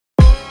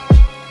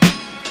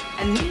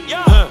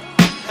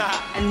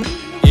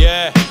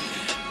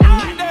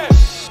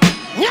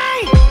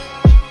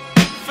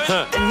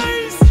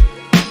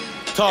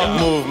Talk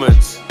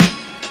movements.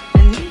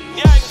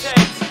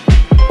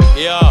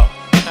 Yo.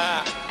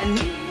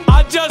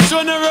 I just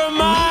wanna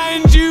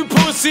remind you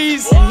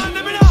pussies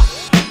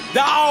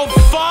that I'll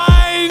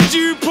find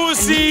you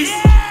pussies.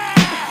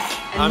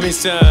 I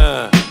miss yo,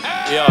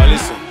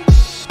 listen.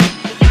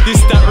 This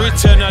that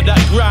return of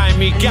that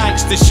grimy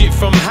gangster shit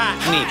from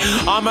Hackney.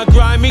 I'm a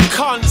grimy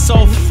cunt,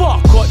 so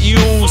fuck what you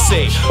all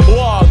say.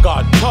 War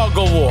God,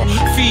 Tugga war,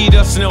 feed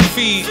us and they'll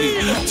feed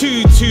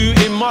you.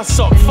 2-2 in my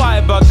sock,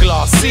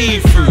 fiberglass,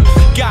 see-through.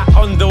 Gat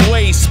on the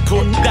waist,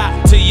 put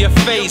that to your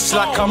face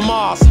like a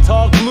mask.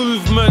 Tug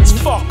movements,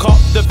 fuck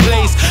up the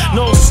place.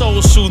 No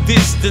social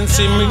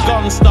distancing, we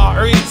gon'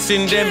 start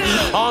rinsing them.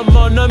 I'm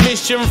on a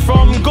mission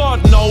from God,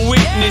 no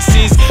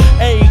witnesses.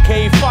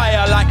 AK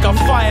fire like a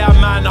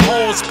fireman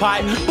hose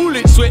pipe.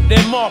 Bullets wet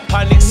them up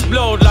and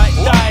explode like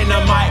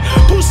dynamite.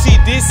 Pussy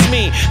diss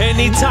me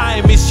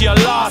anytime it's your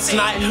last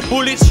night.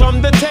 Bullets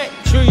from the tech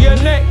through your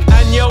neck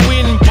and your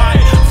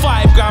windpipe.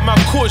 5 gram of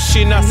kush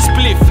in a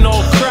spliff, no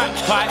crack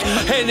pipe.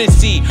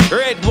 Hennessy,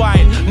 red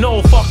wine,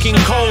 no fucking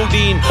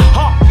codeine.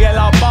 Hot girl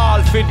a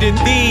ball for the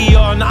D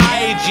on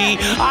IG.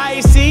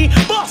 Icy,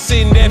 bust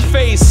in their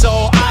face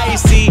so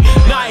icy.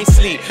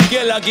 Nicely,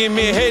 girl a give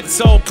me head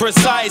so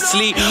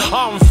precisely.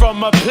 I'm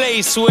from a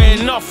place where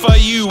enough of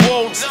you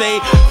won't stay.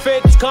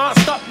 Feds can't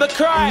stop the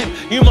crime,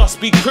 you must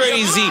be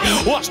crazy.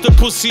 Watch the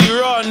pussy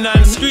run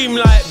and scream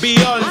like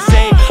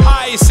Beyonce.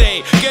 I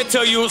say, get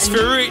a use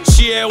for rich,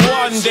 yeah,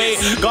 one day.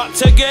 Got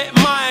to get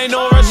mine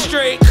or a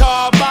straight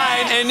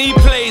carbine. Any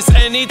place,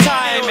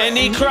 anytime,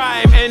 any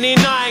crime, any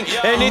nine.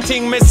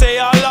 Anything me say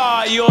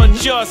Allah, you're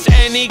just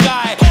any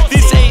guy.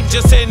 This ain't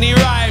just any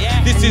rhyme,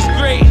 this is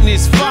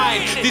greatness,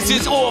 fine. This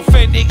is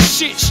authentic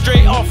shit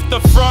straight off the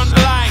front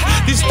line.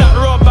 This that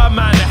rubber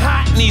man,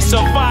 Hackney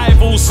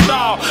survival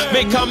style.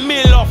 Make a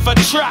mill off a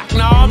track,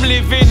 now I'm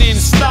living in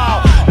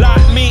style.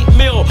 Like Meat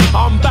Mill,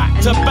 I'm back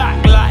to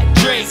back like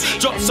Drake.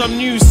 Drop some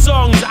new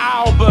songs,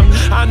 album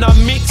and a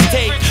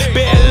mixtape.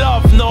 Bit of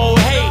love, no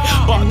hate,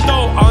 but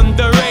don't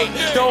underrate.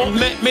 Don't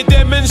make me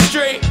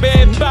demonstrate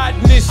bare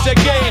badness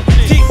again.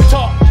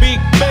 TikTok, Big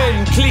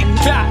Ben, click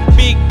clap,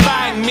 big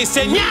bang,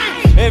 missing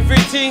NYANG.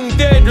 Everything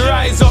dead,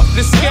 rise up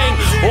the skank.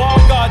 War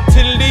God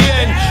till the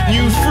end,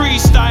 new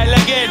freestyle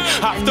again.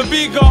 Have to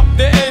big up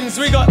the ends,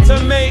 we got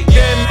to make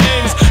them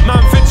ends.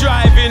 Man for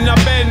driving a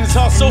Benz,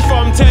 hustle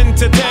from 10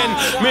 to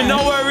 10. Me no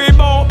worry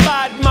about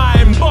bad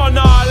mind, burn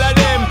all of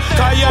them.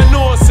 Cause you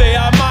know say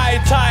I'm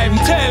my time,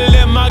 tell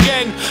them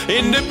again.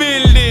 In the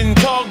building,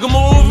 Tug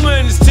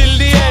movements till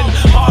the end.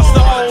 Ask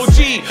the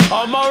OG,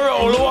 I'ma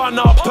roll one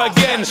up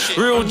again.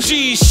 Real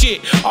G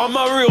shit, I'm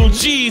a real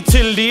G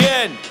till the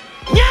end.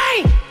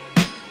 Yay!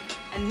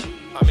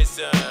 I miss